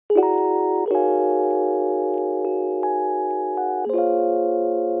Well,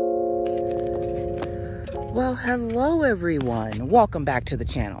 hello everyone. Welcome back to the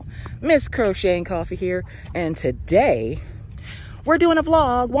channel. Miss Crocheting Coffee here, and today we're doing a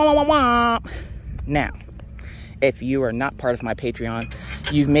vlog. Wah, wah, wah, wah. Now, if you are not part of my Patreon,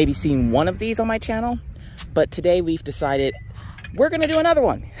 you've maybe seen one of these on my channel, but today we've decided we're gonna do another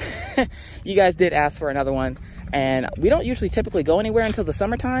one. You guys did ask for another one, and we don't usually typically go anywhere until the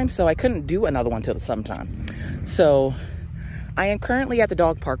summertime, so I couldn't do another one till the summertime. So I am currently at the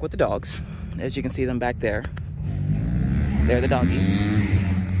dog park with the dogs. As you can see them back there. They're the doggies.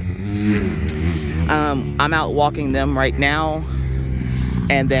 I'm out walking them right now,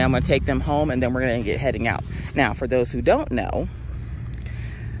 and then I'm gonna take them home, and then we're gonna get heading out. Now, for those who don't know,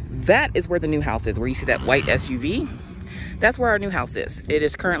 that is where the new house is, where you see that white SUV. That's where our new house is. It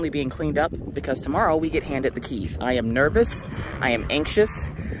is currently being cleaned up because tomorrow we get handed the keys. I am nervous, I am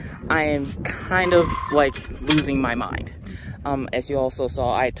anxious, I am kind of like losing my mind. As you also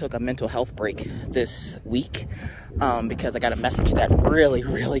saw, I took a mental health break this week because I got a message that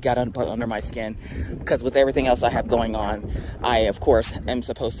really got under my skin, because with everything else I have going on, I of course am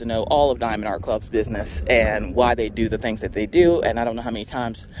supposed to know all of Diamond Art Club's business and why they do the things that they do, and I don't know how many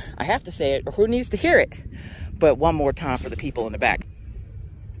times I have to say it or who needs to hear it, but one more time for the people in the back.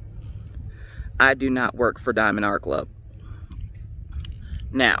 I do not work for Diamond Art Club.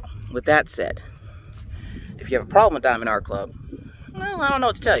 Now, with that said, if you have a problem with Diamond Art Club, well, I don't know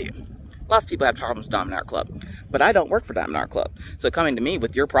what to tell you. Lots of people have problems with Diamond Art Club, but I don't work for Diamond Art Club. So coming to me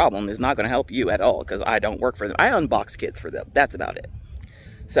with your problem is not going to help you at all, because I don't work for them. I unbox kits for them. That's about it.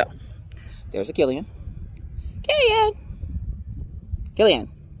 So, there's a Killian.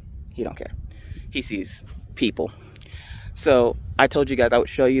 Killian. He don't care. He sees people. So, I told you guys I would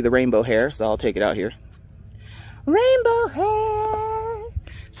show you the rainbow hair, so I'll take it out here. Rainbow hair.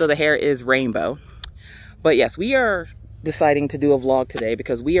 So the hair is rainbow. But yes, we are deciding to do a vlog today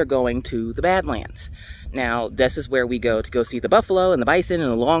because we are going to the Badlands. Now, this is where we go to see the buffalo and the bison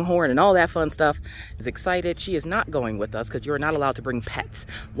and the longhorn and all that fun stuff. Is excited. She is not going with us because you are not allowed to bring pets.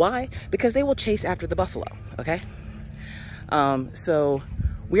 Why? Because they will chase after the buffalo, okay? So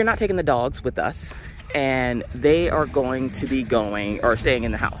we are not taking the dogs with us, and they are going to be going or staying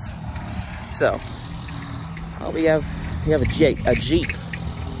in the house. So, we have a Jeep.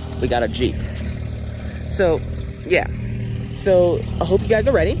 We got a Jeep. So, yeah. So, I hope you guys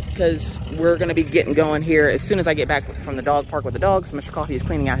are ready, because we're going to be getting going here as soon as I get back from the dog park with the dogs. Mr. Coffee is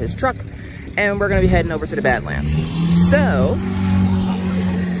cleaning out his truck, and we're going to be heading over to the Badlands. So,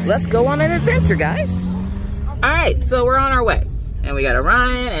 let's go on an adventure, guys. Alright, so we're on our way. And we got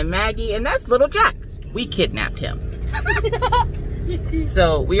Orion and Maggie, and that's little Jack. We kidnapped him.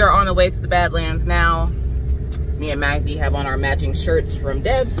 So, we are on the way to the Badlands now. Me and Maggie have on our matching shirts from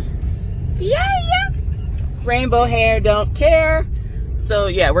Deb. Yeah. Rainbow hair, don't care. So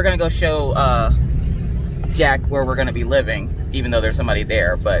yeah, we're gonna go show Jack where we're gonna be living, even though there's somebody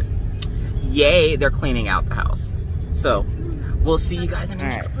there, but yay, they're cleaning out the house. So we'll see you guys in the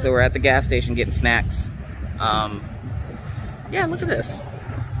next clip. So we're at the gas station getting snacks. Yeah, look at this.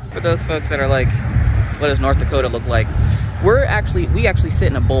 For those folks that are like, what does North Dakota look like? We actually sit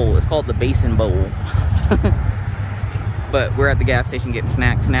in a bowl. It's called the Basin Bowl. But we're at the gas station getting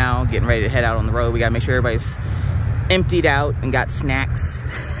snacks now, getting ready to head out on the road. We gotta make sure everybody's emptied out and got snacks.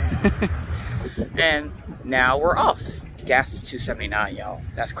 And now we're off. Gas is $2.79, y'all.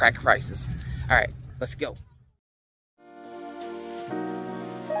 That's crack prices. All right, let's go.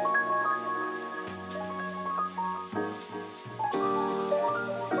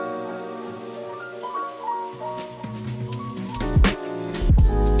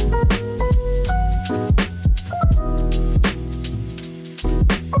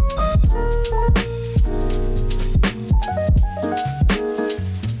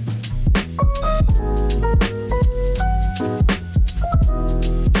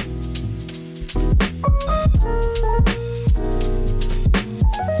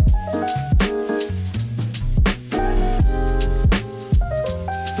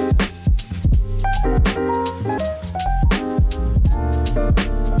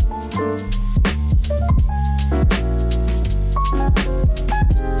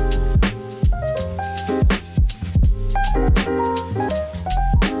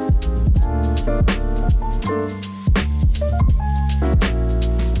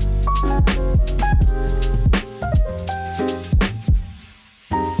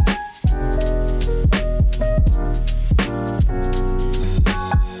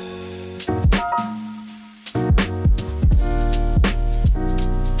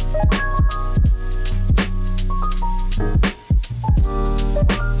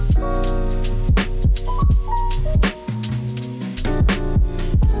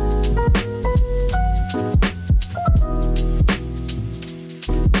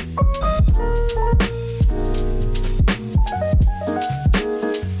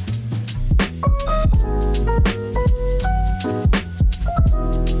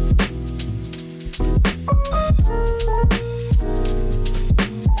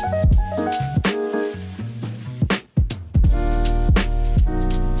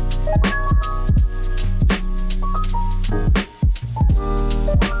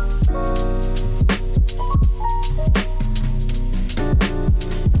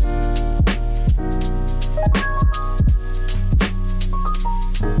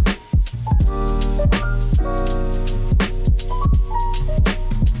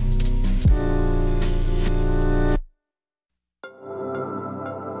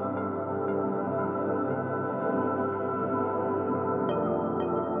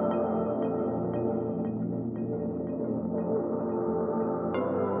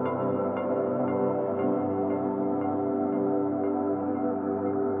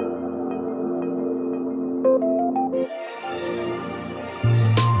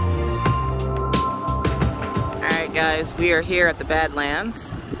 guys, we are here at the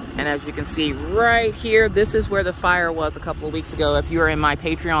Badlands, and as you can see right here, this is where the fire was a couple of weeks ago. If you were in my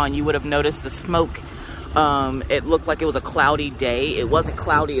Patreon, you would have noticed the smoke. It looked like it was a cloudy day. It wasn't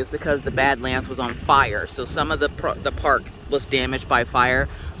cloudy, it's because the Badlands was on fire. So some of the park was damaged by fire.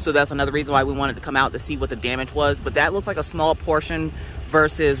 So that's another reason why we wanted to come out to see what the damage was. But that looks like a small portion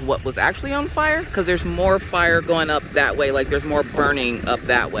versus what was actually on fire, because there's more fire going up that way, like there's more burning up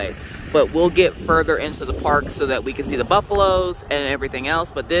that way. But we'll get further into the park so that we can see the buffaloes and everything else.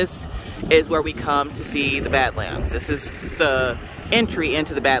 But this is where we come to see the Badlands. This is the entry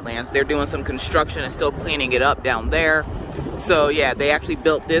into the Badlands. They're doing some construction and still cleaning it up down there. So yeah, they actually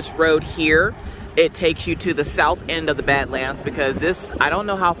built this road here. It takes you to the south end of the Badlands, because this, I don't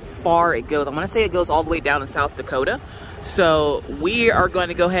know how far it goes. I'm gonna say it goes all the way down to South Dakota. So we are going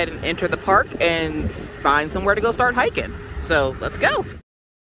to go ahead and enter the park and find somewhere to go start hiking. So let's go.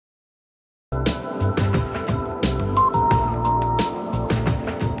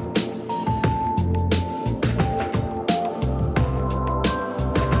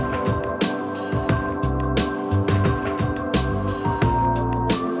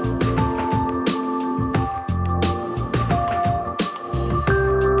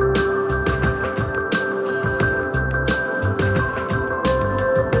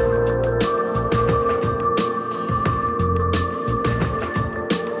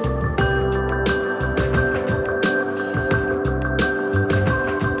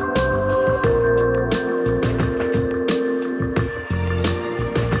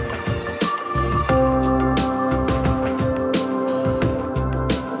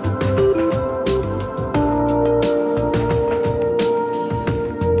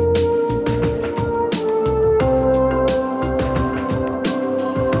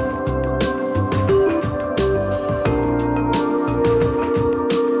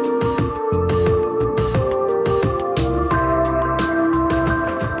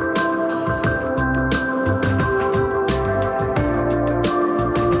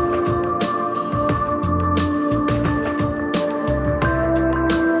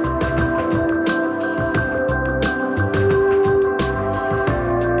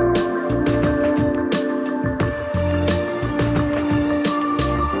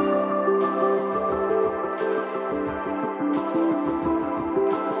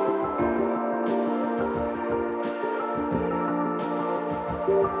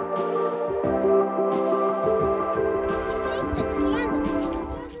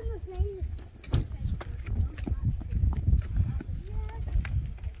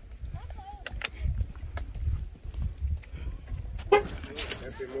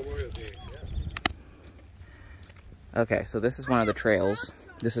 Okay, so this is one of the trails.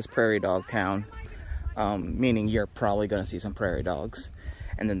 This is Prairie Dog Town, meaning you're probably going to see some prairie dogs.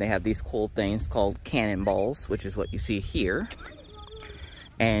 And then they have these cool things called cannonballs, which is what you see here.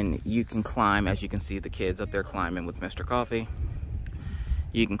 And you can climb, as you can see the kids up there climbing with Mr. Coffee.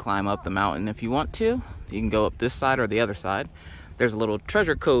 You can climb up the mountain if you want to. You can go up this side or the other side. There's a little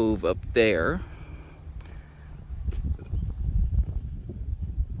treasure cove up there.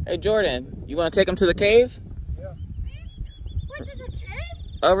 Hey Jordan, you want to take them to the cave? Yeah. What, there's a cave?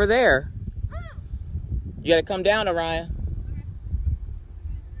 Over there. Oh. You gotta come down, Orion.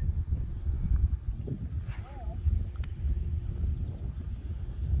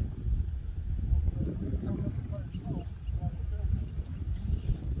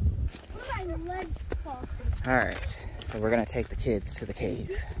 All right, so we're gonna take the kids to the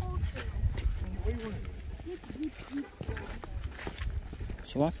cave.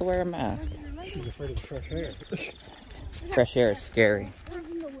 She wants to wear a mask. She's afraid of the fresh air. Fresh air is scary. It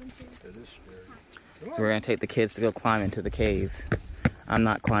is scary. So we're gonna take the kids to go climb into the cave. I'm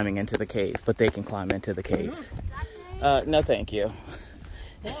not climbing into the cave, but they can climb into the cave. No thank you.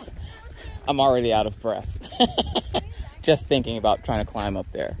 I'm already out of breath. Just thinking about trying to climb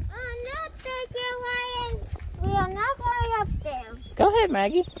up there. We are not going up there. Go ahead,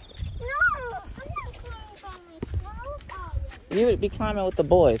 Maggie. No, I'm not going by myself. You would be climbing with the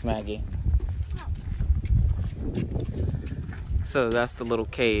boys, Maggie. No. So that's the little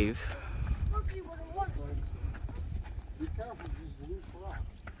cave. We'll see what it wants. Be careful, these loose rocks.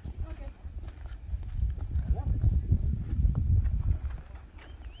 Okay.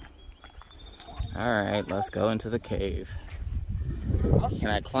 All right, let's go into the cave. Can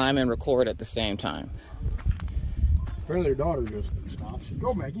I climb and record at the same time? Apparently their daughter just stops.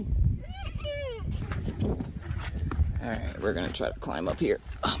 Go, Maggie. All right, we're gonna try to climb up here.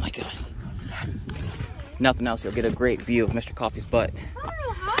 Oh my God. Nothing else, you'll get a great view of Mr. Coffee's butt. I don't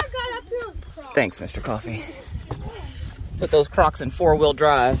know how I got up here. Thanks, Mr. Coffee. Put those Crocs in 4-wheel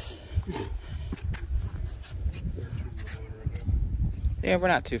drive. Yeah, we're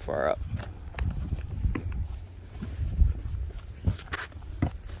not too far up.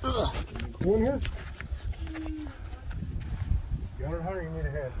 Ugh. Go in here. You want it, Hunter? You need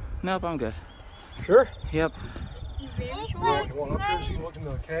a hand. Nope, I'm good. Sure? Yep. You very You sure? want up here so you can look into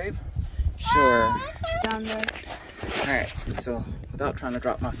the cave? Sure. Down there. Alright, so without trying to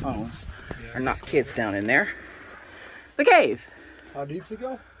drop my phone or knock kids down in there. The cave. How deep's it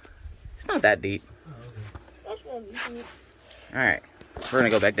go? It's not that deep. That's gonna be deep. Alright, we're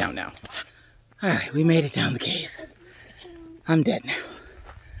gonna go back down now. Alright, we made it down the cave. I'm dead now.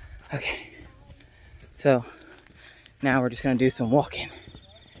 Okay. So, now we're just gonna do some walking.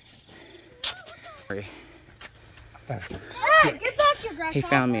 Hey, get back your grasshopper. He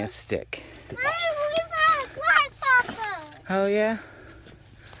found me a stick. Hey, we found a grasshopper. Oh yeah?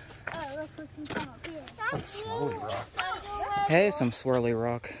 Oh, look what we found up here. Some swirly rock. Hey, some swirly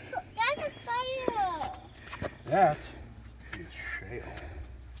rock. That's a spider. That is shale.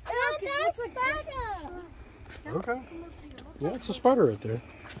 Look, that's a spider. Okay. Yeah, it's a spider right there.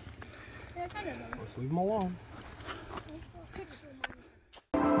 Let's leave him alone.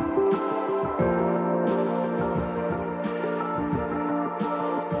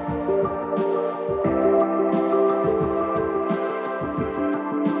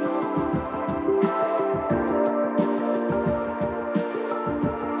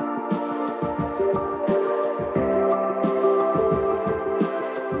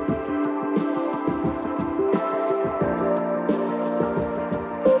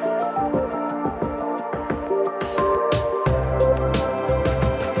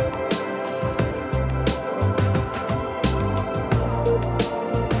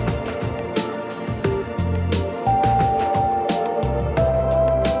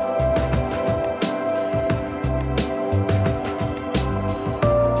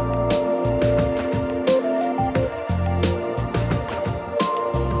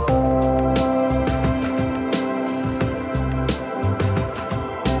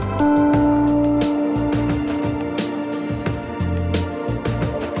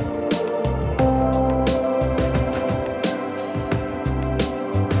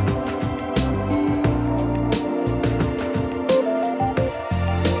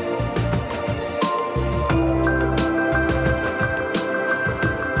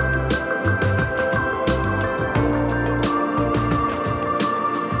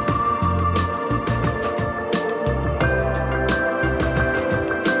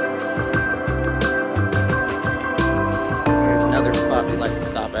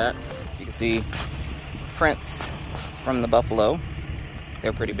 See prints from the buffalo.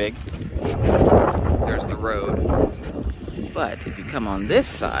 They're pretty big. There's the road. But if you come on this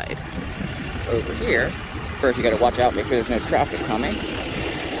side, over here, first you gotta watch out, make sure there's no traffic coming.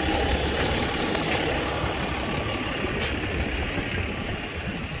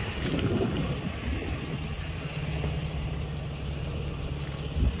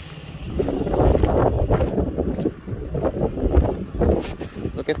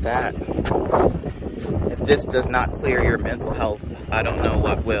 Look at that. If this does not clear your mental health, I don't know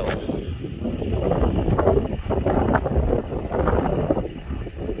what will.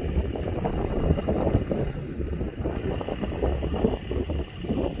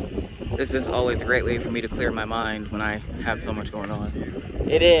 This is always a great way for me to clear my mind when I have so much going on.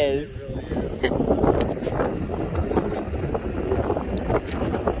 It is.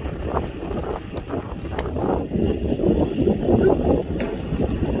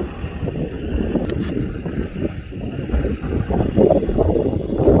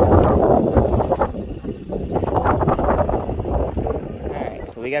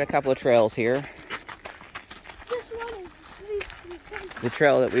 We got a couple of trails here. The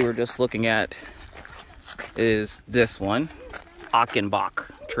trail that we were just looking at is this one, Achenbach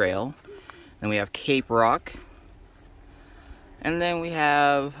Trail. Then we have Cape Rock. And then we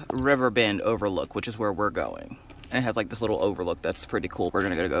have River Bend Overlook, which is where we're going. And it has like this little overlook that's pretty cool. We're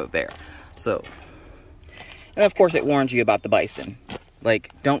gonna go there. So, and of course it warns you about the bison.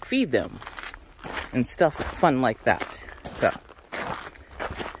 Like, don't feed them and stuff fun like that. So.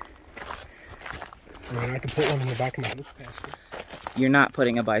 I mean, I could put one in the back of my house. You're not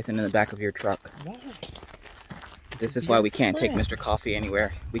putting a bison in the back of your truck. Why? This is why we can't take Mr. Coffee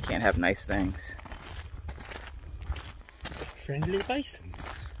anywhere. We can't have nice things. Friendly bison.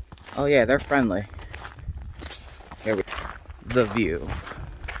 Oh yeah, they're friendly. Here we go. The view.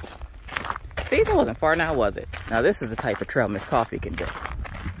 See, that wasn't far now, was it? Now this is the type of trail Miss Coffee can do.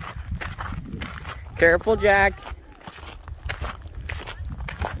 Careful, Jack.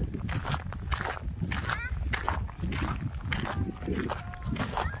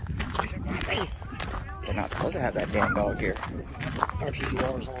 They're not Supposed to have that damn dog here. Actually, 2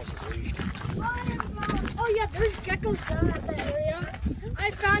 hours long since leashed. Oh yeah, there's geckos down at that area.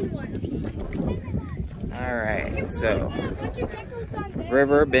 I found one. Alright, so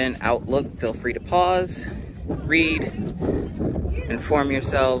River Bend Outlook. Feel free to pause, read, inform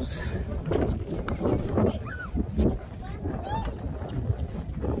yourselves.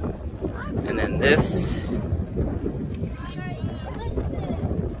 And then this.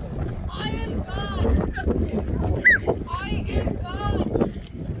 I am God. I am God.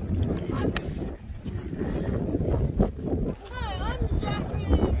 Hi, I'm Zachary.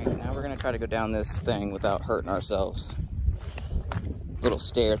 Alright, now we're gonna try to go down this thing without hurting ourselves. Little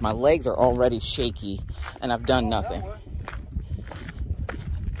stairs. My legs are already shaky and I've done nothing.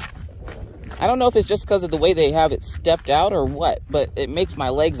 I don't know if it's just because of the way they have it stepped out or what, but it makes my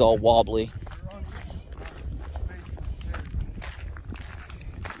legs all wobbly.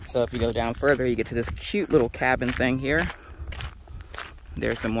 So if you go down further, you get to this cute little cabin thing here.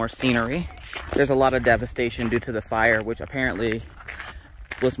 There's some more scenery. There's a lot of devastation due to the fire, which apparently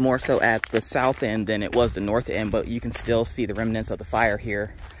was more so at the south end than it was the north end, but you can still see the remnants of the fire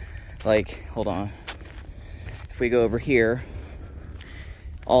here. Like, hold on. If we go over here,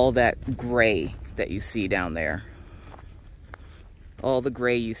 all that gray that you see down there, all the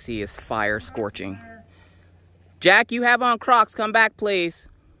gray you see is fire scorching. Jack, you have on Crocs. Come back, please.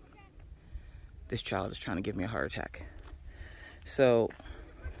 This child is trying to give me a heart attack. So,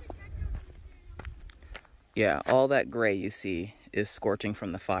 yeah, all that gray you see is scorching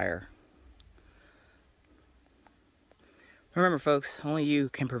from the fire. Remember, folks, only you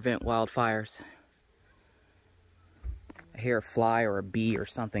can prevent wildfires. I hear a fly or a bee or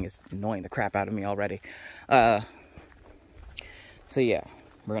something is annoying the crap out of me already. So yeah,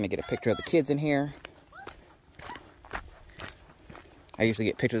 we're gonna get a picture of the kids in here. I usually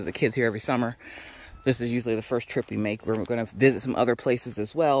get pictures of the kids here every summer. This is usually the first trip we make. We're gonna visit some other places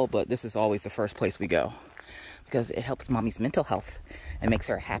as well, but this is always the first place we go because it helps mommy's mental health and makes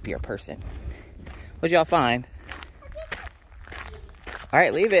her a happier person. What'd y'all find? All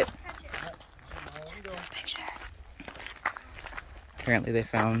right, leave it. Picture. Apparently they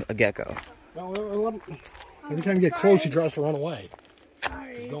found a gecko. Well, every time you get close, he tries to run away.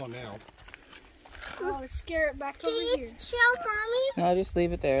 Sorry. He's gone now. Oh, scare it back over here. Chill, Mommy. No, just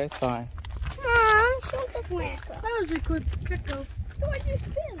leave it there. It's fine. Mom, chill the That was a good gecko. Why did you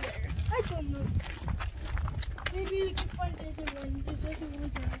stand there? I don't know. Maybe we can find the other one because the other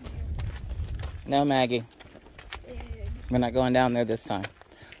ones are in here. No, Maggie. Yeah. We're not going down there this time.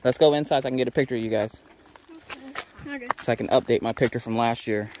 Let's go inside so I can get a picture of you guys. Okay. So I can update my picture from last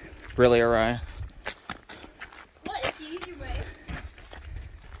year. Really, Orion? What if you ease away?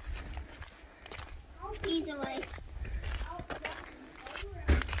 Ease away.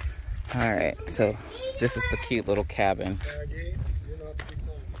 Alright, so this is the cute little cabin.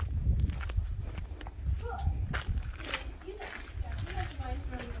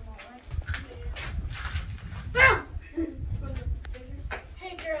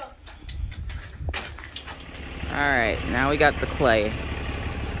 Hey, girl. Alright, now we got the clay.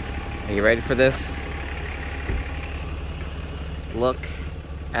 Are you ready for this? Look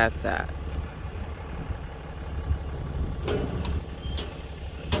at that.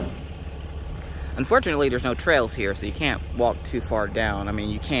 Unfortunately, there's no trails here, so you can't walk too far down. I mean,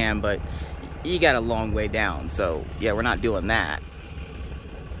 you can, but you got a long way down. So, yeah, we're not doing that.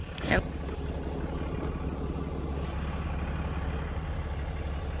 And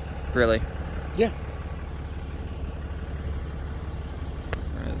really? Yeah.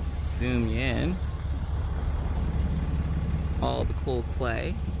 We're gonna zoom you in. All the cool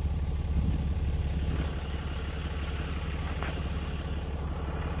clay.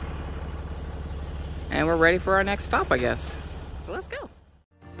 And we're ready for our next stop, I guess. So let's go.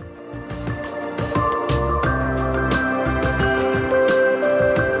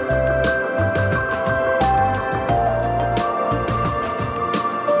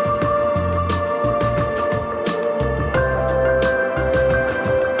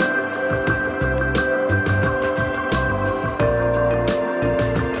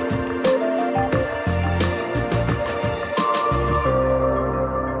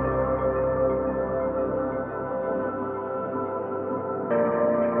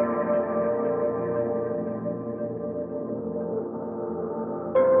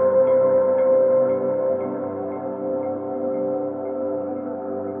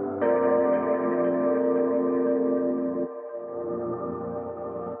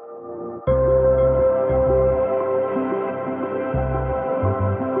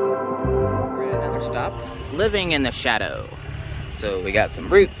 Stop living in the shadow. So we got some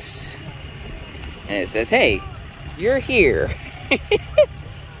roots And it says, hey, you're here.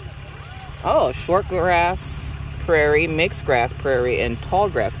 Oh, short grass prairie, mixed grass prairie, and tall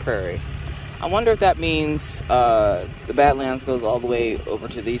grass prairie. I wonder if that means the Badlands goes all the way over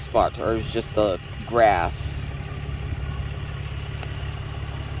to these spots, or is just the grass.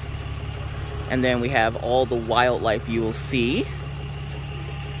 And then we have all the wildlife you will see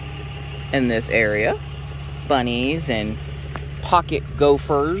in this area. Bunnies and pocket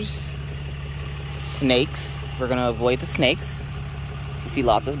gophers, snakes. We're gonna avoid the snakes. You see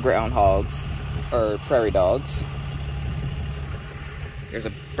lots of groundhogs or prairie dogs. There's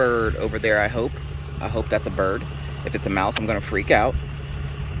a bird over there, I hope. I hope that's a bird. If it's a mouse, I'm gonna freak out.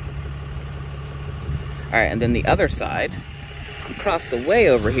 All right, and then the other side, across the way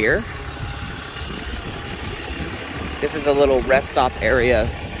over here, this is a little rest stop area.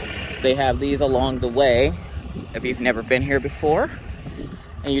 They have these along the way if you've never been here before.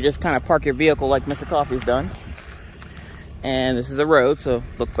 And you just kind of park your vehicle like Mr. Coffee's done. And this is a road, so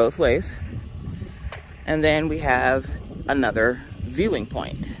look both ways. And then we have another viewing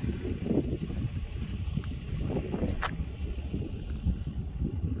point.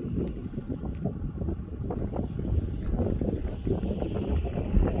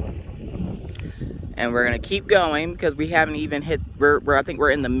 And we're gonna keep going because we haven't even hit, I think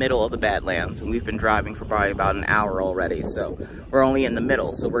we're in the middle of the Badlands, and we've been driving for probably about an hour already. So we're only in the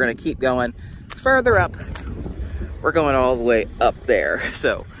middle. So we're gonna keep going further up. We're going all the way up there.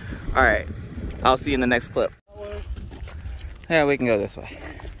 So, all right, I'll see you in the next clip. Yeah, we can go this way.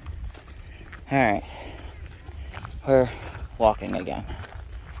 All right, we're walking again.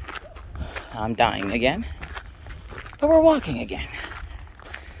 I'm dying again, but we're walking again,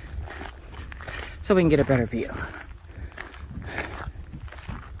 so we can get a better view.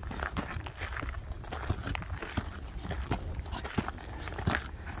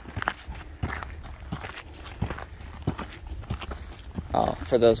 Oh,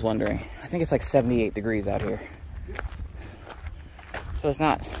 for those wondering, I think it's like 78 degrees out here. So it's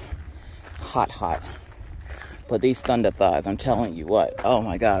not hot, but these thunder thighs, I'm telling you what, oh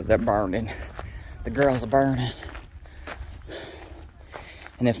my God, they're burning. The girls are burning.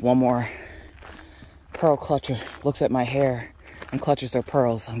 And if one more pearl clutcher looks at my hair and clutches their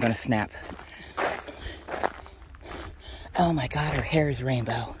pearls, I'm gonna snap. Oh my God, her hair is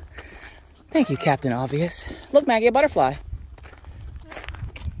rainbow. Thank you, Captain Obvious. Look, Maggie, a butterfly.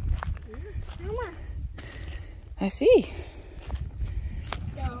 I see.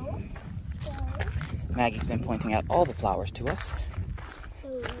 Maggie's been pointing out all the flowers to us.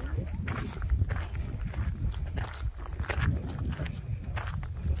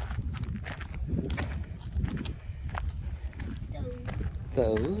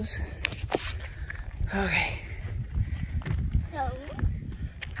 Those. Okay.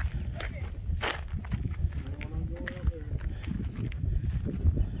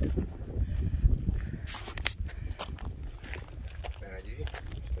 Maggie,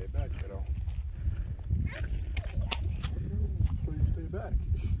 stay back, kiddo. Please stay back.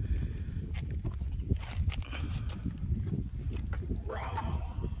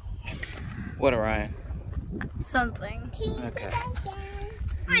 What, Orion? Something. Okay.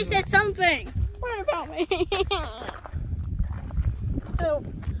 I said something. What about me? Oh,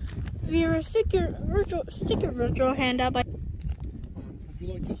 viewer, stick your virtual hand up. Would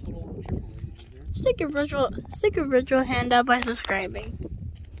you like this little chicken here? Stick your virtual hand up by subscribing,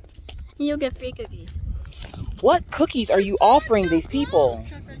 and you'll get free cookies. What cookies are you offering these people?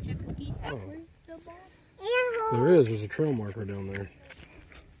 There is. There's a trail marker down there.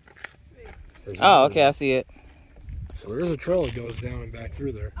 Oh, okay, I see it. So there is a trail that goes down and back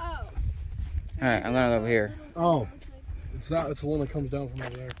through there. Oh. All right, I'm gonna go over here. Oh, it's not. It's the one that comes down from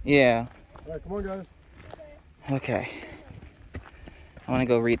over there. Yeah. All right, come on, guys. Okay. I want to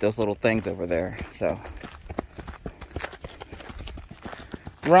go read those little things over there. So,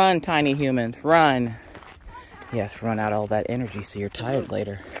 run, tiny humans, run. Yes, run out all that energy so you're tired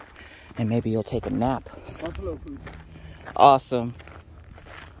later, and maybe you'll take a nap. Buffalo poop. Awesome.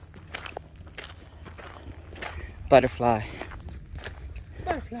 Butterfly.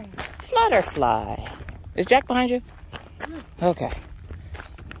 Butterfly. Flutterfly. Is Jack behind you? Okay.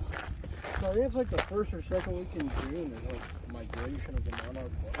 So I think it's like the first or second week in June is like migration of the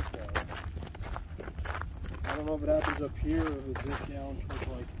monarch butterfly. I don't know if it happens up here or if it's just down towards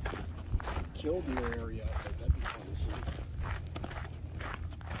like Killdeer area, but that'd be fun to see.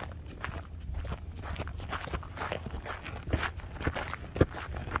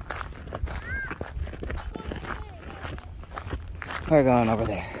 We're going over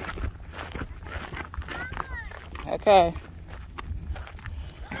there. Okay.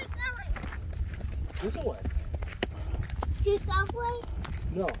 This way. To Subway?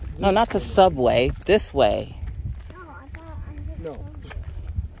 No. No, not the subway. This way. No, I thought I'm just No.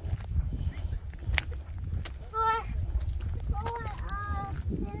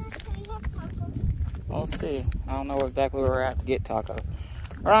 Dinner, can we have tacos? We'll see. I don't know exactly where we're at to get tacos.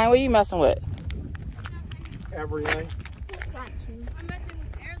 Ryan, what are you messing with? Everything. I'm messing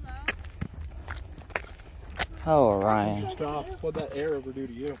with air though. Oh, Ryan. Stop. What'd that air ever do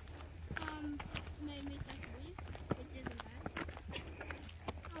to you? Made me think of these. It isn't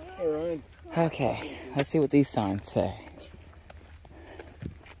bad. Orion. Okay, let's see what these signs say.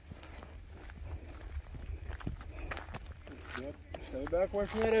 Yep. Stay back away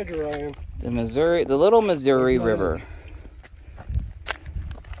from that edge, Orion. The Little Missouri River.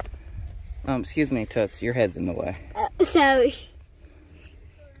 Excuse me, Toots, your head's in the way. Sorry.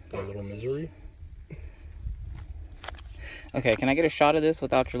 The Little Missouri. Okay, can I get a shot of this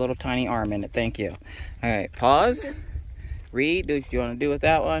without your little tiny arm in it? Thank you. All right, pause. Read, do what you want to do with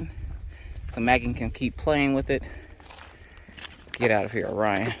that one. So Megan can keep playing with it. Get out of here,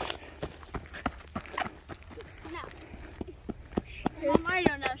 Orion. Mom, I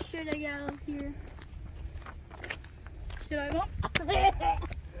don't know. Should I get out of here? Should I go?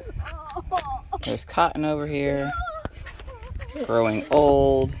 There's cotton over here. Growing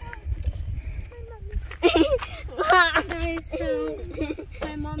old.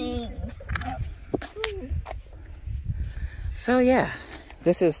 My mommy. So yeah,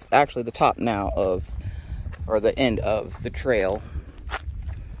 this is actually the top now of, or the end of the trail.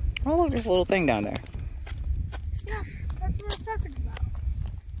 Oh look, there's a little thing down there. Stuff. That's what I'm talking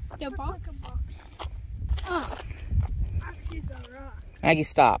about. The box? Like a box. Oh. Actually, it's a rock. Maggie,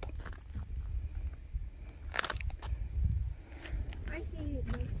 stop. I see it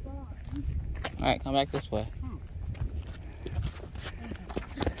was fun. All right, come back this way.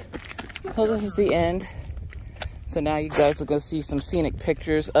 So this is the end. So now you guys are gonna see some scenic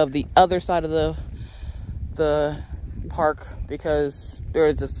pictures of the other side of the park, because there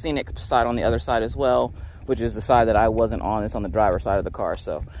is a scenic side on the other side as well, which is the side that I wasn't on. It's on the driver's side of the car.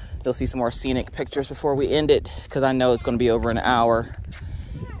 So you'll see some more scenic pictures before we end it, because I know it's gonna be over an hour.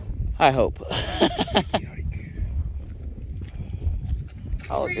 I hope.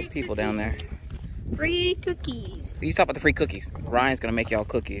 Oh, look, there's people down there. Free cookies. You talk about the free cookies. Ryan's gonna make y'all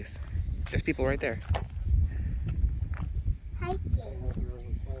cookies. There's people right there.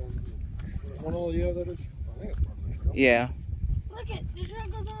 One of you that is, I think it's part of the trail. Yeah. Look it, the trail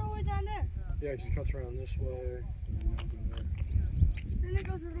goes all the way down there. Yeah, it just cuts around this way. Then it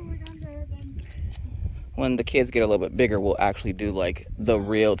goes all the way down there. Then. When the kids get a little bit bigger, we'll actually do like the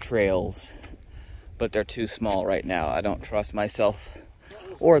real trails. But they're too small right now. I don't trust myself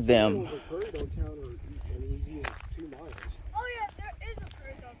or them. Oh yeah, there is a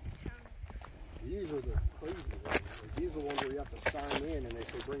prairie dog town. These are the crazy ones. These are the ones where you have to sign in and they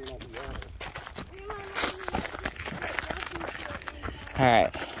say bring it on the water. All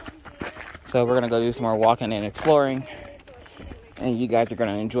right. So we're gonna go do some more walking and exploring, and you guys are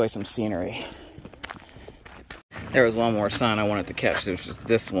gonna enjoy some scenery. There was one more sign I wanted to catch. It was just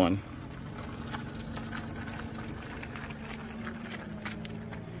this one.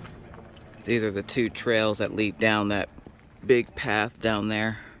 These are the two trails that lead down that big path down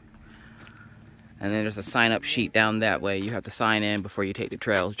there. And then there's a sign-up sheet down that way. You have to sign in before you take the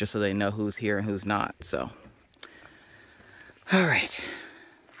trails, just so they know who's here and who's not. So, all right.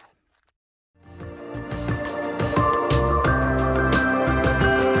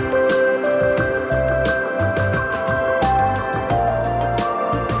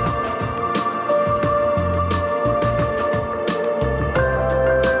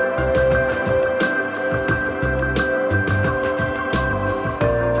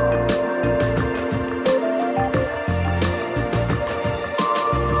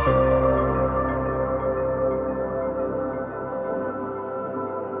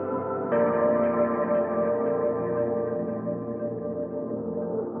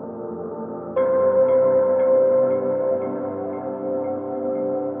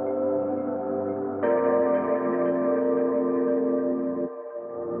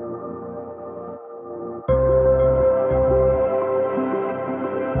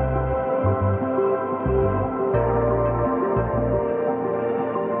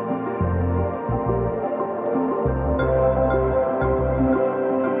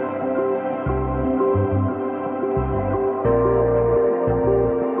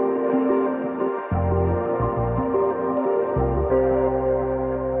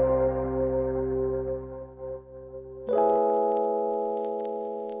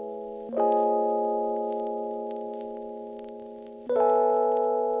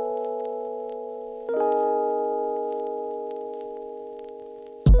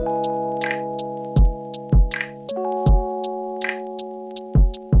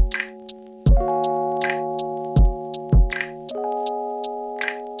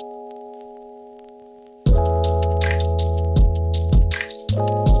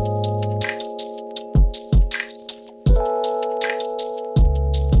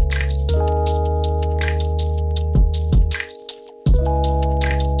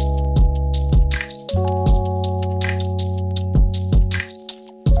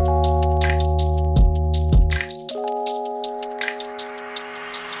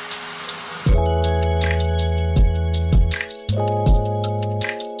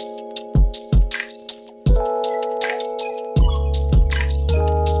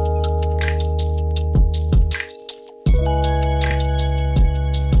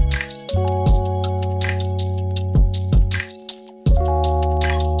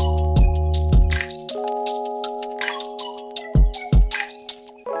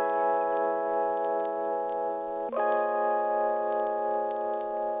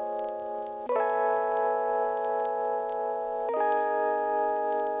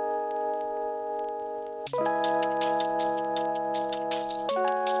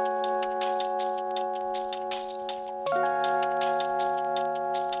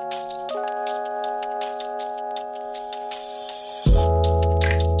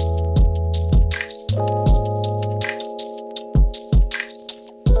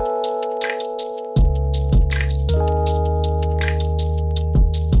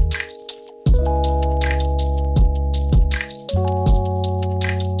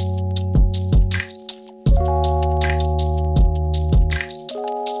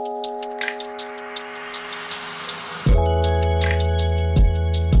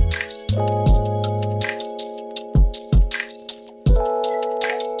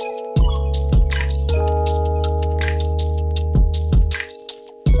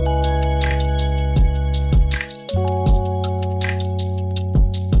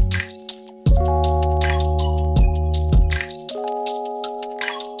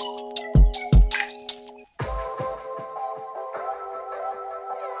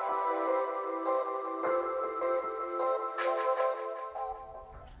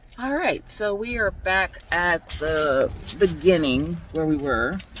 right, so we are back at the beginning where we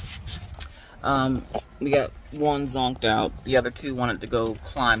were. We got one zonked out. The other two wanted to go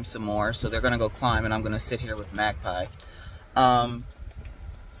climb some more, so they're gonna go climb, and I'm gonna sit here with Magpie.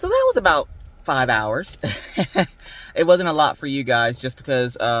 So that was about 5 hours. It wasn't a lot for you guys, just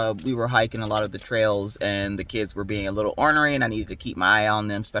because we were hiking a lot of the trails and the kids were being a little ornery, and I needed to keep my eye on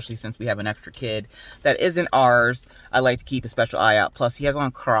them, especially since we have an extra kid that isn't ours. I like to keep a special eye out. Plus, he has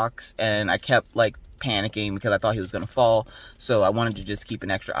on Crocs, and I kept like panicking because I thought he was gonna fall, so I wanted to just keep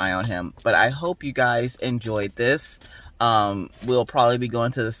an extra eye on him. But I hope you guys enjoyed this. We'll probably be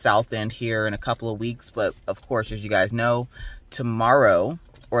going to the south end here in a couple of weeks, but of course, as you guys know, tomorrow,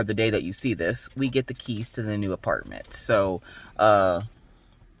 or the day that you see this, we get the keys to the new apartment. So,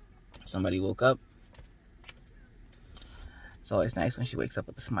 somebody woke up. It's always nice when she wakes up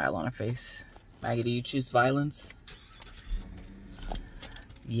with a smile on her face. Maggie, do you choose violence?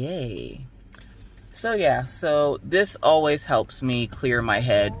 Yay. So yeah, so this always helps me clear my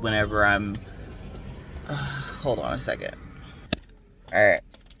head whenever I'm, hold on a second. All right.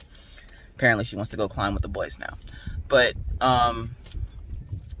 Apparently she wants to go climb with the boys now. But,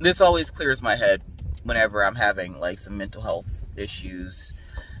 this always clears my head whenever I'm having like some mental health issues,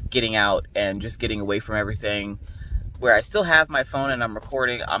 getting out and just getting away from everything. Where I still have my phone and I'm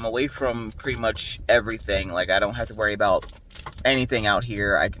recording, I'm away from pretty much everything. Like, I don't have to worry about anything out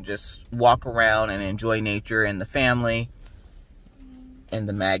here. I can just walk around and enjoy nature and the family and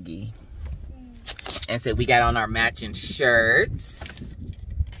the Maggie. And so we got on our matching shirts.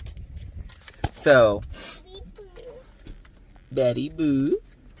 So, Daddy Boo.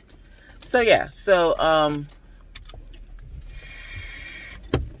 So yeah, so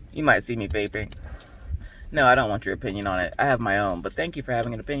you might see me vaping. No, I don't want your opinion on it. I have my own, but thank you for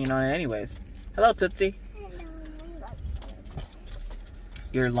having an opinion on it anyways. Hello, Tootsie.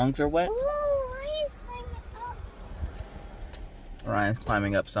 Your lungs are wet? Oh, Ryan's climbing up. Ryan's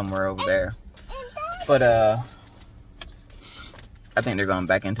climbing up somewhere over there. But I think they're going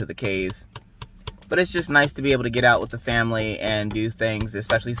back into the cave. But it's just nice to be able to get out with the family and do things,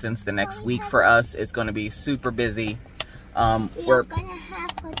 especially since the next week for us is going to be super busy. We're gonna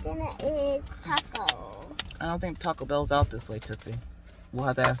have for dinner is taco. I don't think Taco Bell's out this way, Tootsie. We'll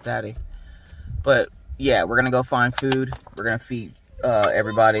have to ask Daddy. But yeah, we're gonna go find food. We're gonna feed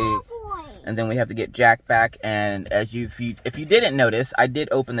everybody, and then we have to get Jack back. And as if you didn't notice, I did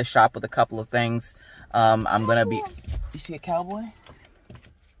open the shop with a couple of things. I'm gonna be. You see a cowboy?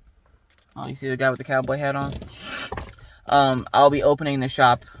 Oh, you see the guy with the cowboy hat on? I'll be opening the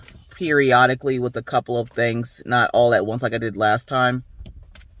shop periodically with a couple of things, not all at once like I did last time.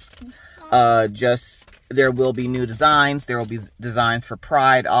 Just, there will be new designs. There will be designs for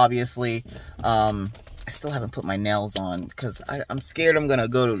Pride, obviously. I still haven't put my nails on because I'm scared I'm going to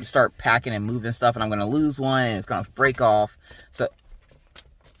go to start packing and moving stuff and I'm going to lose one and it's going to break off. So,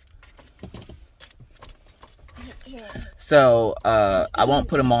 I won't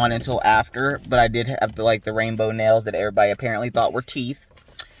put them on until after, but I did have the rainbow nails that everybody apparently thought were teeth.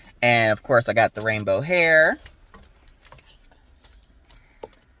 And of course I got the rainbow hair.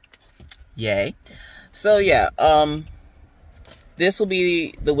 Yay. So yeah, this will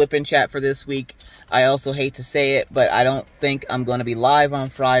be the whipping chat for this week. I also hate to say it, but I don't think I'm going to be live on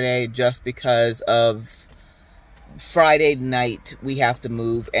Friday just because of Friday night we have to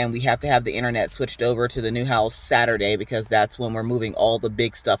move and we have to have the internet switched over to the new house Saturday because that's when we're moving all the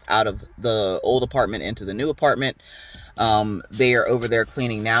big stuff out of the old apartment into the new apartment. They are over there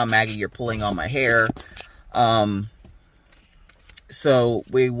cleaning now. Maggie, you're pulling on my hair. So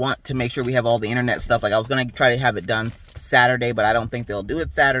we want to make sure we have all the internet stuff. Like I was going to try to have it done Saturday, but I don't think they'll do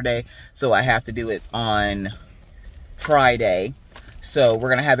it Saturday. So I have to do it on Friday. So we're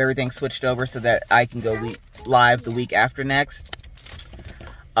going to have everything switched over so that I can go live the week after next.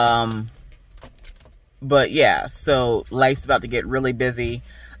 But yeah, so life's about to get really busy.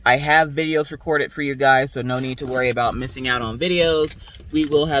 I have videos recorded for you guys, so no need to worry about missing out on videos. We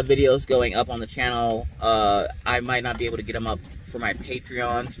will have videos going up on the channel. I might not be able to get them up for my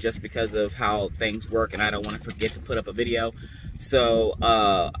Patreons just because of how things work and I don't want to forget to put up a video. So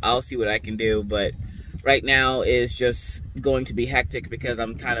I'll see what I can do, but right now is just going to be hectic because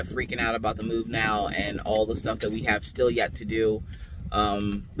I'm kind of freaking out about the move now and all the stuff that we have still yet to do.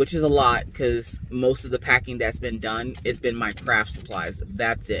 Which is a lot because most of the packing that's been done has been my craft supplies.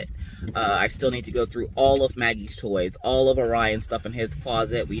 That's it. I still need to go through all of Maggie's toys, all of Orion's stuff in his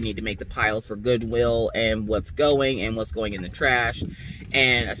closet. We need to make the piles for Goodwill and what's going in the trash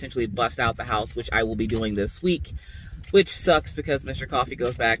and essentially bust out the house, which I will be doing this week. which sucks because Mr. Coffee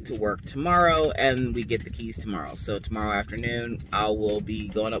goes back to work tomorrow and we get the keys tomorrow. So tomorrow afternoon, I will be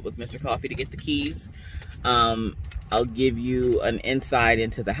going up with Mr. Coffee to get the keys. I'll give you an insight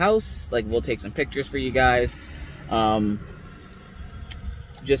into the house. Like, we'll take some pictures for you guys.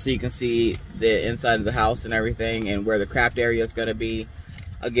 Just so you can see the inside of the house and everything and where the craft area is going to be.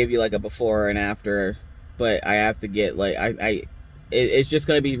 I'll give you like a before and after, but I have to get like, it's just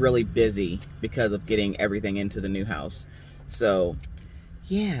going to be really busy because of getting everything into the new house. So,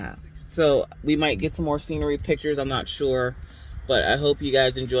 yeah. So, we might get some more scenery pictures. I'm not sure. But I hope you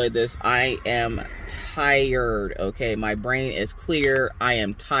guys enjoyed this. I am tired, okay? My brain is clear. I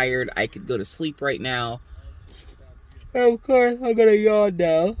am tired. I could go to sleep right now. Of course, I'm going to yawn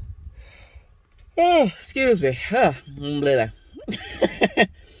now. Oh, excuse me.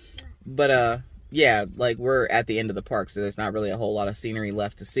 But, yeah, like, we're at the end of the park, so there's not really a whole lot of scenery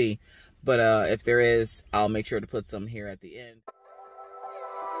left to see. But if there is, I'll make sure to put some here at the end.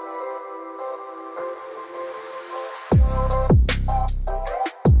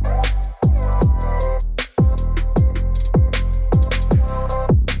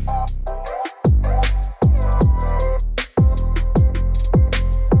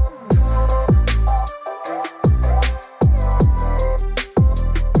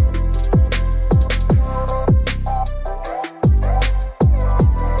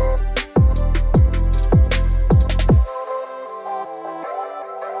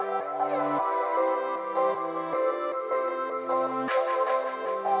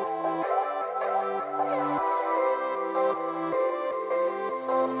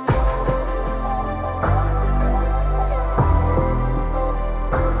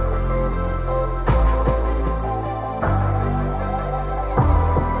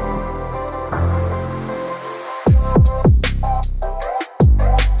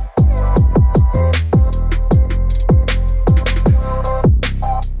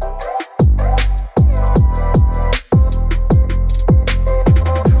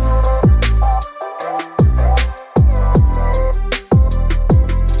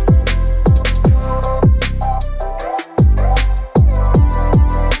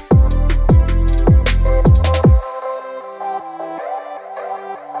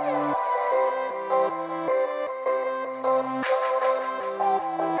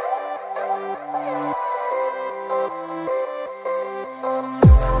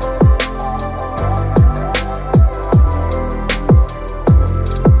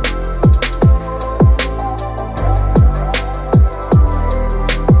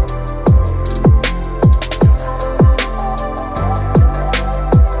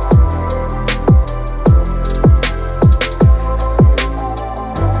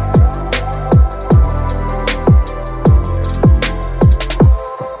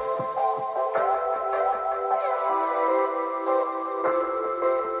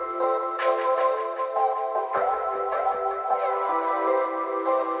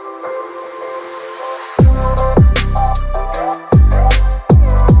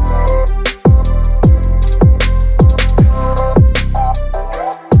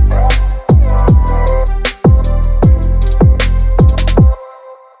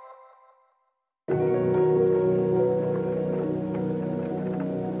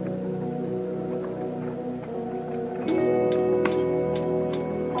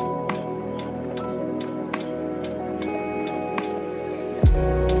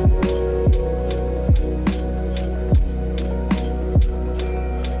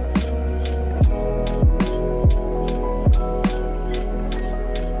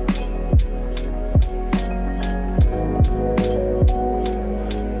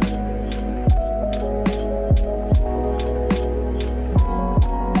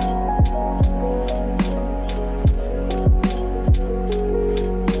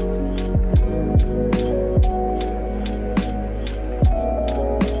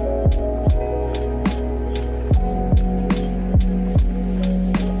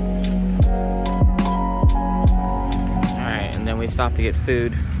 Stop to get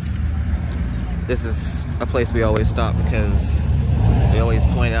food. This is a place we always stop because they always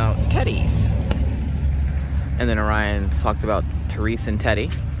point out Teddy's. And then Orion talked about Therese and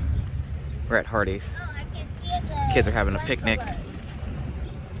Teddy. We're at Hardee's. Oh, I can see the Kids are having a picnic.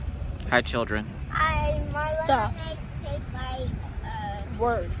 Hi, children. My Stuff. tastes like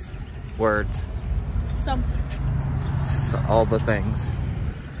Words. Words. Something. So, all the things.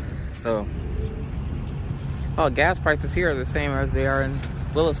 So, oh, gas prices here are the same as they are in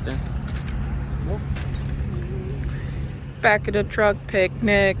Williston. Yep. Back of the truck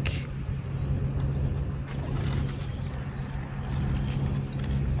picnic.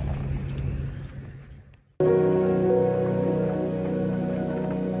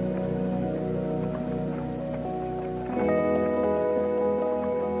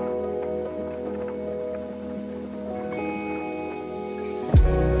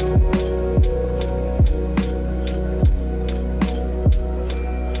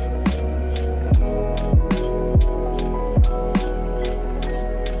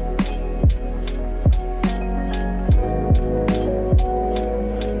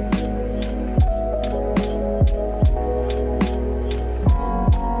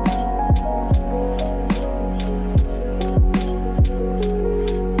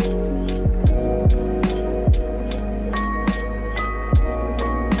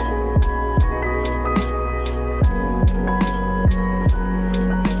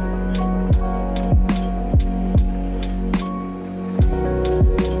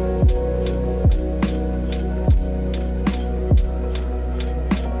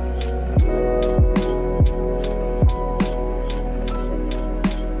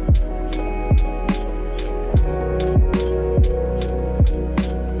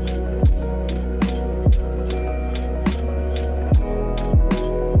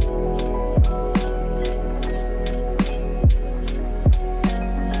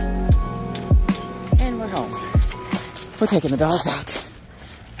 we're taking the dogs out.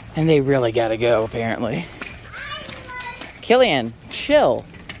 And they really gotta go, apparently. Killian, chill.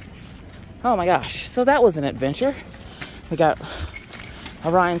 Oh my gosh, so that was an adventure. We got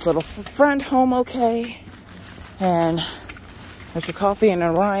Orion's little friend home okay. And Mr. Coffee and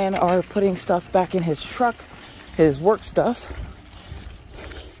Orion are putting stuff back in his truck, his work stuff.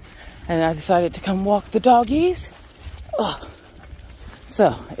 And I decided to come walk the doggies. Oh.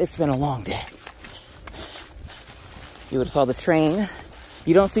 So, it's been a long day. You would have saw the train.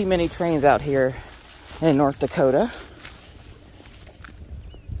 You don't see many trains out here in North Dakota.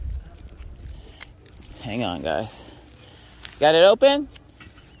 Hang on, guys. Got it open?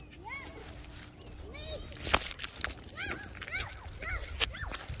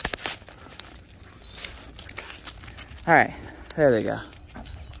 All right, there they go.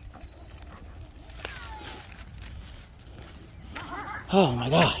 Oh my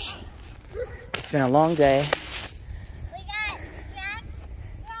gosh. It's been a long day.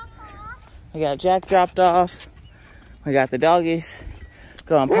 We got Jack dropped off. We got the doggies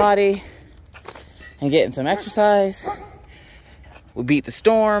going potty and getting some exercise. We beat the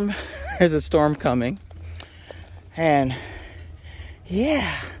storm. There's a storm coming. And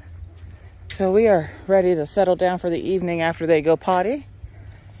yeah. So we are ready to settle down for the evening after they go potty.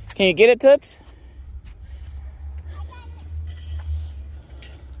 Can you get it, Toots?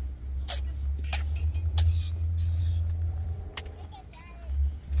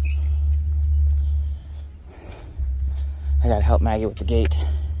 I gotta help Maggie with the gate.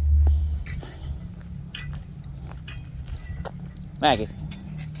 Maggie.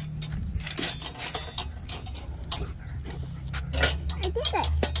 I did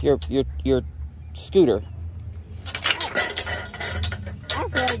it. Your scooter.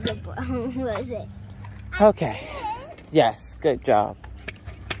 Was it? Okay. Yes, good job.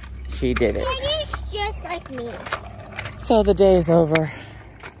 She did it. Maggie's just like me. So the day is over.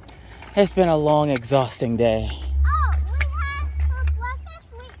 It's been a long, exhausting day. Oh, we had for breakfast.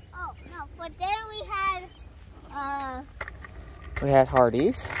 No, for dinner We had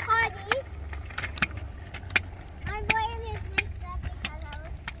Hardee's. Hardee's. I'm wearing this mixed up because I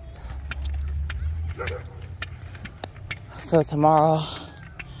was asleep. So tomorrow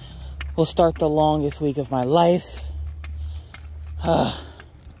will start the longest week of my life.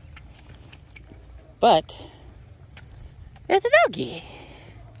 But there's a doggy.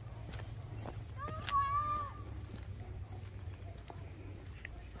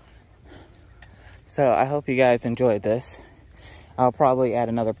 So I hope you guys enjoyed this. I'll probably add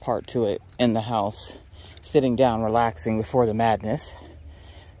another part to it in the house, sitting down, relaxing before the madness.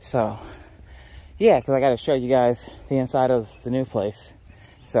 So yeah, because I got to show you guys the inside of the new place.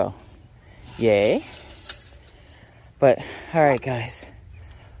 So yay. But all right, guys,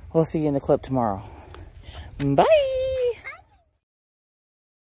 we'll see you in the clip tomorrow. Bye.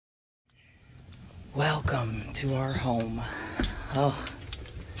 Welcome to our home. Oh,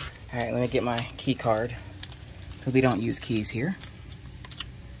 all right, let me get my key card, because we don't use keys here.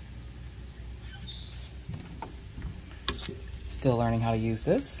 Still learning how to use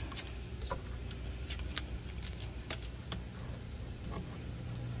this.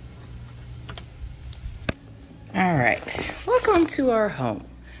 All right, welcome to our home.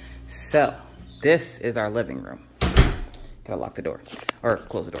 So this is our living room. Gotta lock the door, or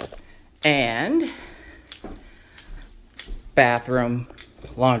close the door. And bathroom,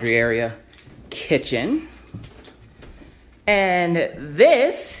 laundry area, kitchen. And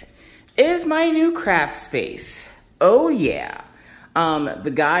this is my new craft space. Oh yeah.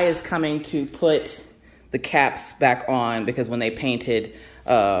 The guy is coming to put the caps back on because when they painted,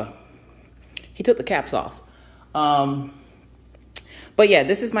 he took the caps off. But yeah,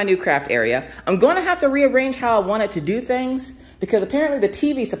 this is my new craft area. I'm going to have to rearrange how I want it to do things because apparently the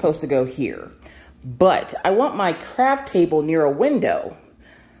TV is supposed to go here. But I want my craft table near a window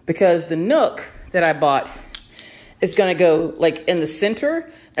because the nook that I bought is going to go like in the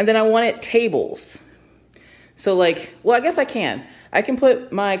center, and then I want it tables. So like, well, I guess I can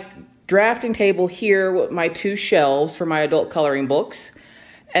put my drafting table here with my 2 shelves for my adult coloring books.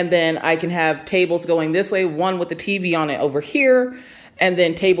 And then I can have tables going this way, one with the TV on it over here, and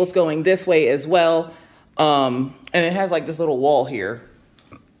then tables going this way as well. And it has like this little wall here.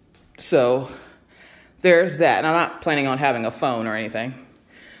 So there's that. And I'm not planning on having a phone or anything.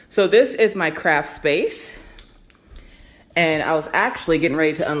 So this is my craft space. And I was actually getting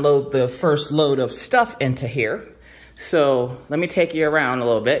ready to unload the first load of stuff into here. So let me take you around a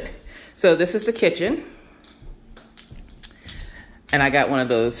little bit. So this is the kitchen. And I got one of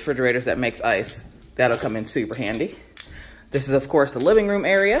those refrigerators that makes ice. That'll come in super handy. This is, of course, the living room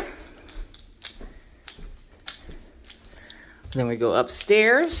area. Then we go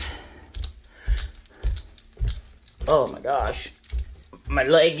upstairs. Oh my gosh, my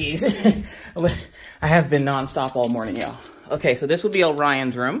leggies. I have been nonstop all morning, y'all. Okay, so this would be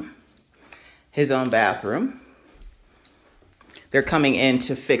Orion's room, his own bathroom. They're coming in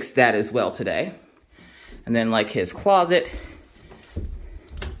to fix that as well today. And then like his closet,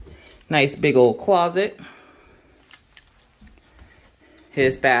 nice big old closet.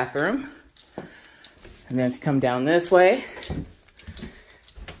 His bathroom. And then if you come down this way,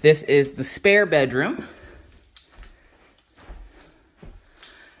 this is the spare bedroom.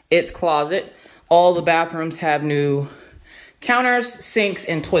 Its closet. All the bathrooms have new counters, sinks,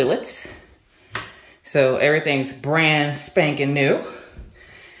 and toilets. So everything's brand spanking new.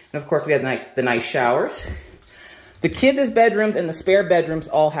 And of course we have the nice showers. The kids' bedrooms and the spare bedrooms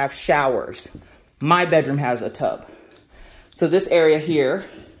all have showers. My bedroom has a tub. So this area here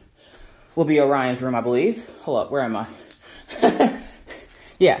will be Orion's room, I believe. Hold up, where am I?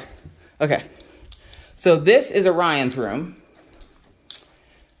 Yeah, okay. So this is Orion's room.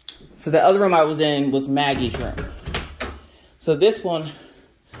 So the other room I was in was Maggie's room. So this one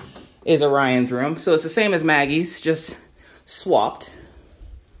is Orion's room. So it's the same as Maggie's, just swapped.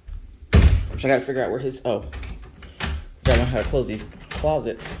 Which I gotta figure out where his, oh. Gotta learn how to close these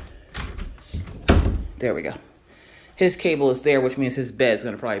closets. There we go. His cable is there, which means his bed's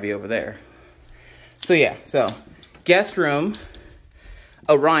gonna probably be over there. So yeah, so guest room,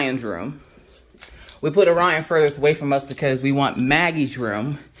 Orion's room. We put Orion further away from us because we want Maggie's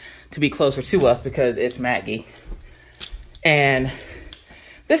room to be closer to us because it's Maggie. And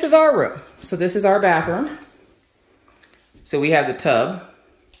this is our room. So this is our bathroom. So we have the tub,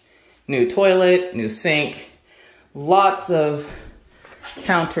 new toilet, new sink, lots of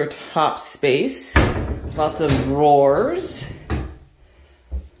countertop space, lots of drawers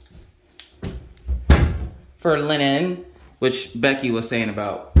for linen, which Becky was saying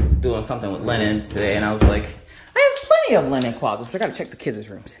about doing something with linens today. And I was like, I have plenty of linen closets. I gotta check the kids'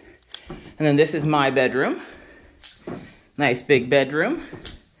 rooms. And then this is my bedroom. Nice big bedroom.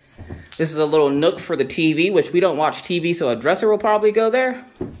 This is a little nook for the TV, which we don't watch TV, so a dresser will probably go there.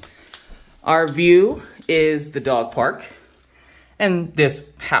 Our view is the dog park and this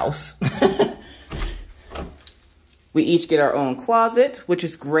house. We each get our own closet, which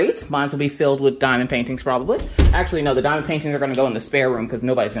is great. Mine will be filled with diamond paintings probably. Actually, no, the diamond paintings are gonna go in the spare room because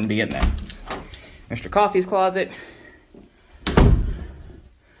nobody's gonna be in there. Mr. Coffee's closet.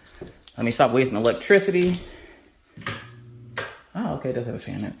 Let me stop wasting electricity. Oh, okay, it does have a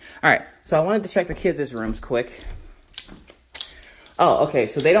fan in it. All right, so I wanted to check the kids' rooms quick. Oh, okay,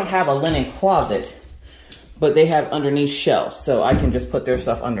 so they don't have a linen closet, but they have underneath shelves, so I can just put their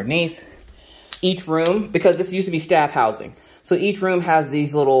stuff underneath. Each room, because this used to be staff housing, so each room has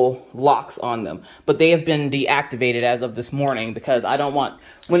these little locks on them, but they have been deactivated as of this morning because I don't want,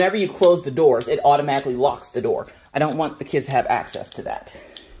 whenever you close the doors, it automatically locks the door. I don't want the kids to have access to that.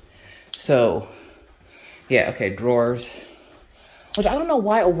 So, yeah, okay, drawers. Which I don't know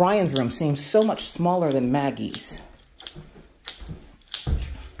why Orion's room seems so much smaller than Maggie's.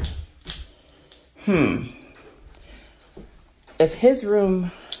 If his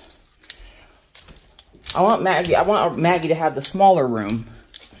room, I want Maggie to have the smaller room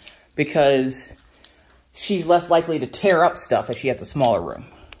because she's less likely to tear up stuff if she has a smaller room.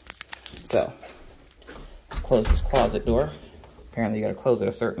 So, let's close this closet door. Apparently you gotta close it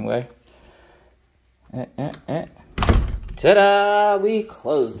a certain way. Ta-da! We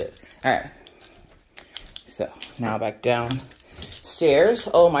closed it. All right. So now back downstairs.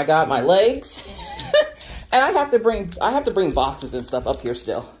 Oh my God, my legs! And I have to bring boxes and stuff up here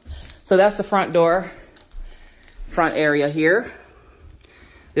still. So that's the front door, front area here.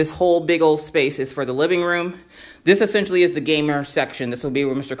 This whole big old space is for the living room. This essentially is the gamer section. This will be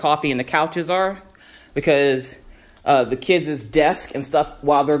where Mr. Coffee and the couches are, because the kids' desk and stuff,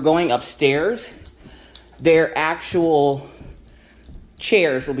 while they're going upstairs, their actual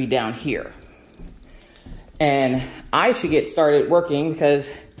chairs will be down here. And I should get started working because,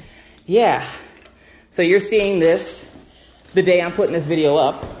 yeah. So you're seeing this the day I'm putting this video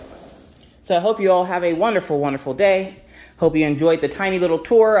up. So I hope you all have a wonderful, wonderful day. Hope you enjoyed the tiny little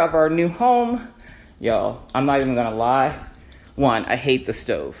tour of our new home. Yo, I'm not even gonna lie. One, I hate the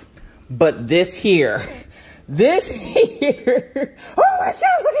stove. But this here, oh my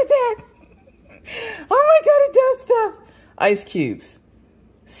God, look at that. Oh my God, it does stuff. Ice cubes,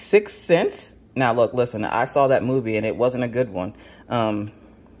 6 cents. Now look, listen, I saw that movie and it wasn't a good one.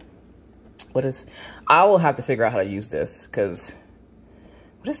 I will have to figure out how to use this, because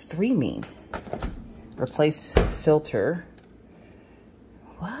what does 3 mean? Replace filter.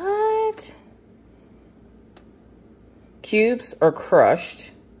 What? Cubes are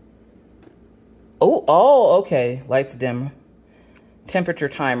crushed. Oh, okay. Lights dim. Temperature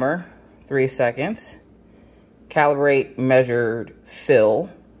timer, 3 seconds. Calibrate, measured, fill.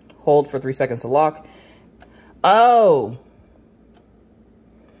 Hold for 3 seconds to lock. Oh.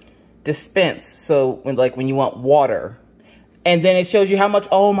 Dispense. So when you want water. And then it shows you how much.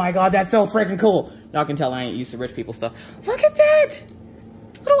 Oh my God, that's so freaking cool. Y'all can tell I ain't used to rich people stuff. Look at that.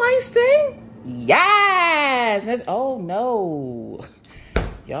 Little ice thing. Yes. Oh no.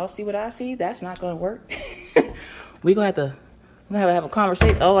 Y'all see what I see? That's not gonna work. We're gonna have a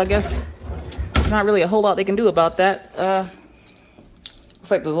conversation. Oh, I guess there's not really a whole lot they can do about that. Looks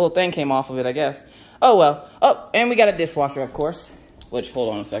like the little thing came off of it, I guess. Oh well. Oh, and we got a dishwasher, of course. Which,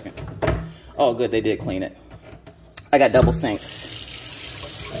 hold on a second. Oh, good, they did clean it. I got double sinks.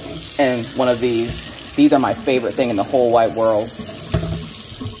 And one of these. These are my favorite thing in the whole wide world.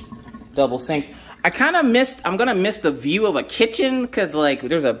 Double sinks. I'm gonna miss the view of a kitchen because like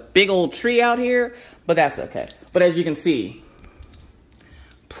there's a big old tree out here, but that's okay. But as you can see,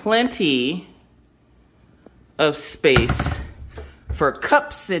 plenty of space for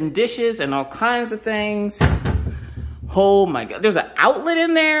cups and dishes and all kinds of things. Oh my God, there's an outlet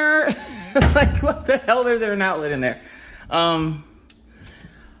in there. Like what the hell, there's an outlet in there.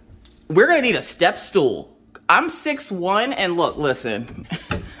 We're gonna need a step stool. I'm 6'1" and look, listen.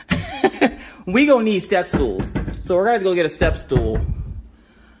 We gonna need step stools. So we're gonna go get a step stool.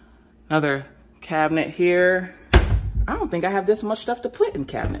 Another cabinet here. I don't think I have this much stuff to put in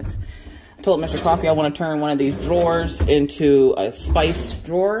cabinets. I told Mr. Coffee I want to turn one of these drawers into a spice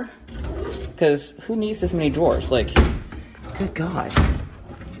drawer. Because who needs this many drawers? Like, good God.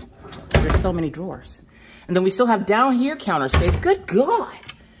 There's so many drawers. And then we still have down here counter space. Good God.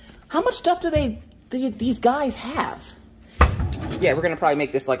 How much stuff do these guys have? Yeah, we're gonna probably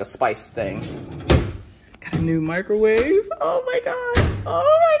make this like a spice thing. Got a new microwave. Oh my God.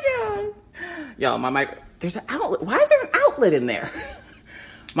 Oh my God. Yo, there's an outlet. Why is there an outlet in there?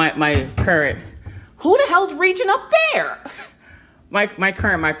 my current, who the hell's reaching up there? My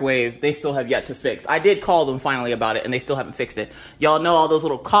current microwave, they still have yet to fix. I did call them finally about it and they still haven't fixed it. Y'all know all those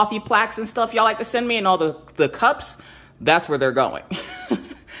little coffee plaques and stuff y'all like to send me and all the cups? That's where they're going.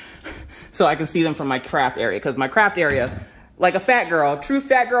 So I can see them from my craft area, because my craft area, like a fat girl, true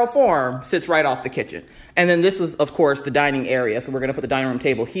fat girl form, sits right off the kitchen. And then this was, of course, the dining area. So we're gonna put the dining room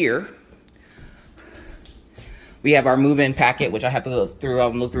table here. We have our move-in packet, which I have to go through.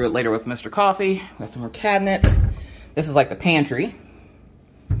 I'll look through it later with Mr. Coffee. We have some more cabinets. This is like the pantry.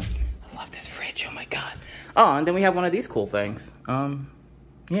 I love this fridge, oh my God. Oh, and then we have one of these cool things.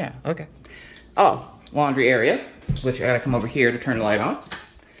 Yeah, okay. Oh, laundry area, which I gotta come over here to turn the light on.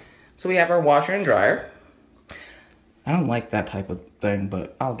 So we have our washer and dryer. I don't like that type of thing,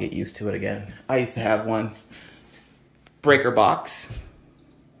 but I'll get used to it again. I used to have one. Breaker box.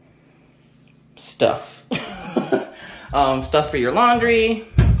 Stuff. Stuff for your laundry.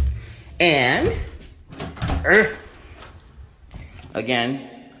 And, again,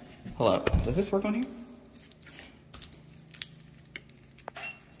 hold up. Does this work on here?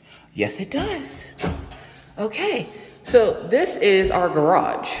 Yes, it does. Okay, so this is our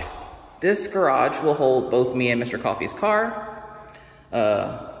garage. This garage will hold both me and Mr. Coffee's car.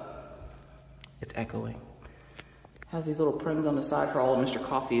 It's echoing. Has these little prints on the side for all of Mr.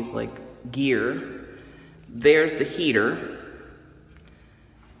 Coffee's like gear. There's the heater.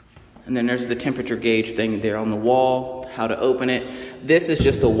 And then there's the temperature gauge thing there on the wall, how to open it. This is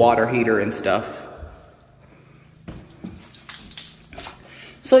just the water heater and stuff.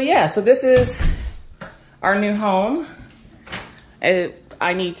 So yeah, so this is our new home.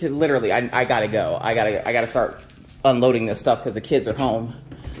 I need to literally, I gotta go. I gotta start unloading this stuff because the kids are home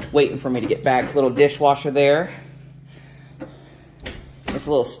waiting for me to get back. Little dishwasher there. It's a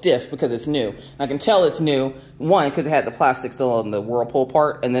little stiff because it's new. I can tell it's new, one, because it had the plastic still on the Whirlpool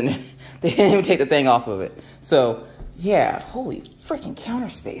part, and then they didn't even take the thing off of it. So yeah, holy freaking counter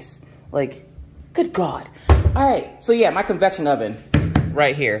space. Like, good God. All right, so yeah, my convection oven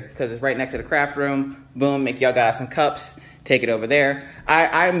right here, because it's right next to the craft room. Boom, make y'all guys some cups. Take it over there.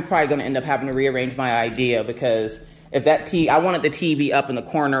 I'm probably going to end up having to rearrange my idea, because if that I wanted the TV up in the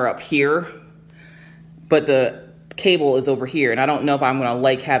corner up here, but the cable is over here, and I don't know if I'm going to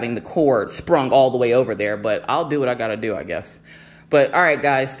like having the cord sprung all the way over there, but I'll do what I got to do, I guess. But all right,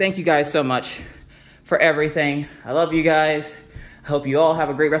 guys, thank you guys so much for everything. I love you guys. I hope you all have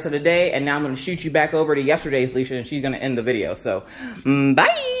a great rest of the day, and now I'm going to shoot you back over to yesterday's Alishia, and she's going to end the video. So,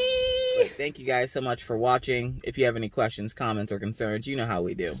 bye! Thank you guys so much for watching. If you have any questions, comments, or concerns, you know how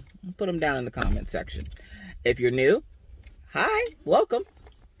we do. Put them down in the comment section. If you're new, hi, welcome.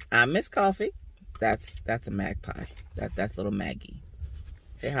 I'm Miss Coffee. That's a magpie. That's little Maggie.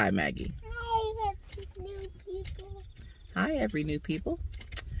 Say hi, Maggie. Hi, new people. Hi, every new people.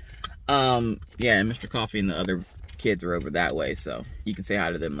 Yeah, and Mr. Coffee and the other kids are over that way, so you can say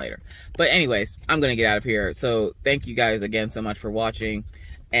hi to them later. But anyways, I'm gonna get out of here. So thank you guys again so much for watching.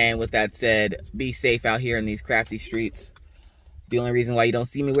 And with that said, be safe out here in these crafty streets. The only reason why you don't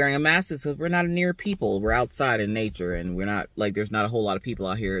see me wearing a mask is because we're not near people. We're outside in nature, and we're not, like, there's not a whole lot of people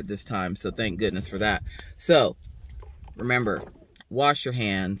out here at this time. So thank goodness for that. So remember, wash your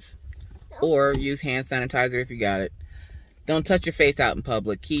hands or use hand sanitizer if you got it. Don't touch your face out in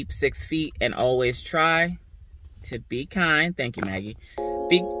public. Keep 6 feet and always try to be kind. Thank you, Maggie.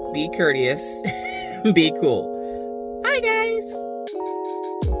 Be courteous. Be cool. Bye, guys.